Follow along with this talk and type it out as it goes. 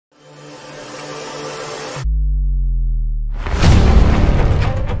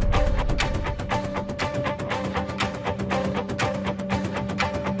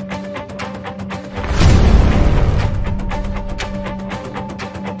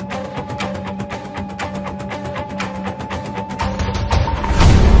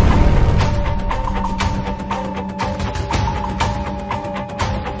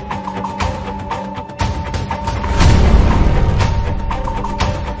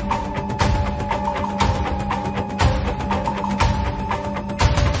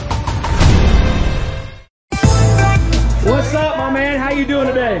you doing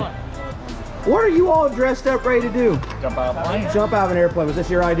today? What are you all dressed up ready to do? Jump out of a plane. Jump out of an airplane. Was this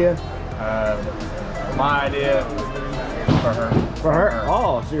your idea? My idea for her. For her?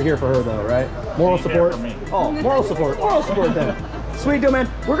 Oh, so you're here for her though, right? Moral support? For me. Oh, moral support. Moral support then. Sweet deal, man.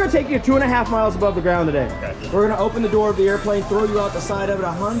 We're going to take you 2.5 miles above the ground today. Okay. We're going to open the door of the airplane, throw you out the side of it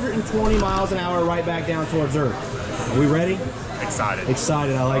 120 miles an hour right back down towards Earth. Are we ready? Excited.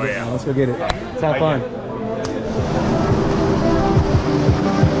 Excited. I like it. Yeah. Let's go get it. Let's have fun.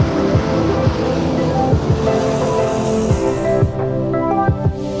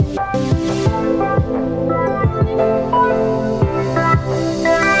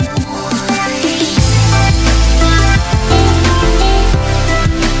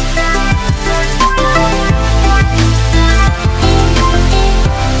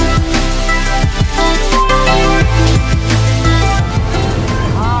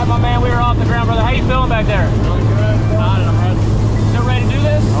 Back there. Really good. Excited, I'm ready. Still ready to do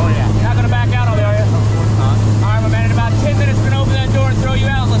this? Oh yeah. You're not gonna back out on me, are you? Of course not. All right, my man. In about 10 minutes, we're gonna open that door and throw you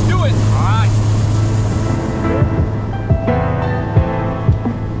out. Let's do it. All right.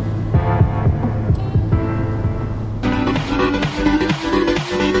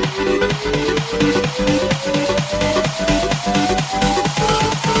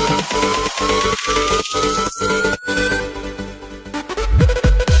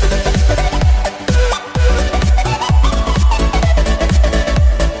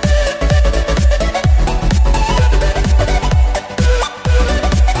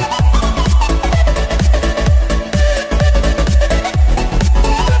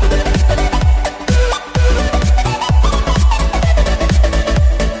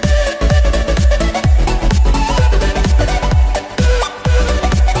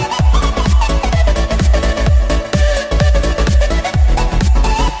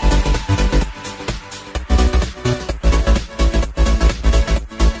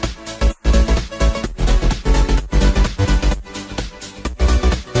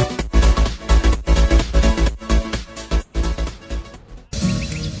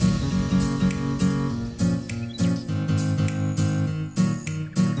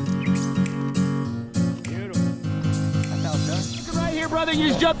 Brother, you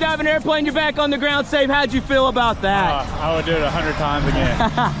just jumped out of an airplane, you're back on the ground safe. How'd you feel about that? I would do it 100 times again.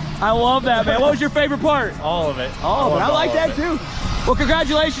 I love that, man. What was your favorite part? All of it. Oh, but I like that too. Well,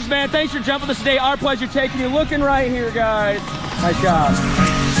 congratulations, man. Thanks for jumping with us today. Our pleasure taking you. Looking right here, guys. Nice job.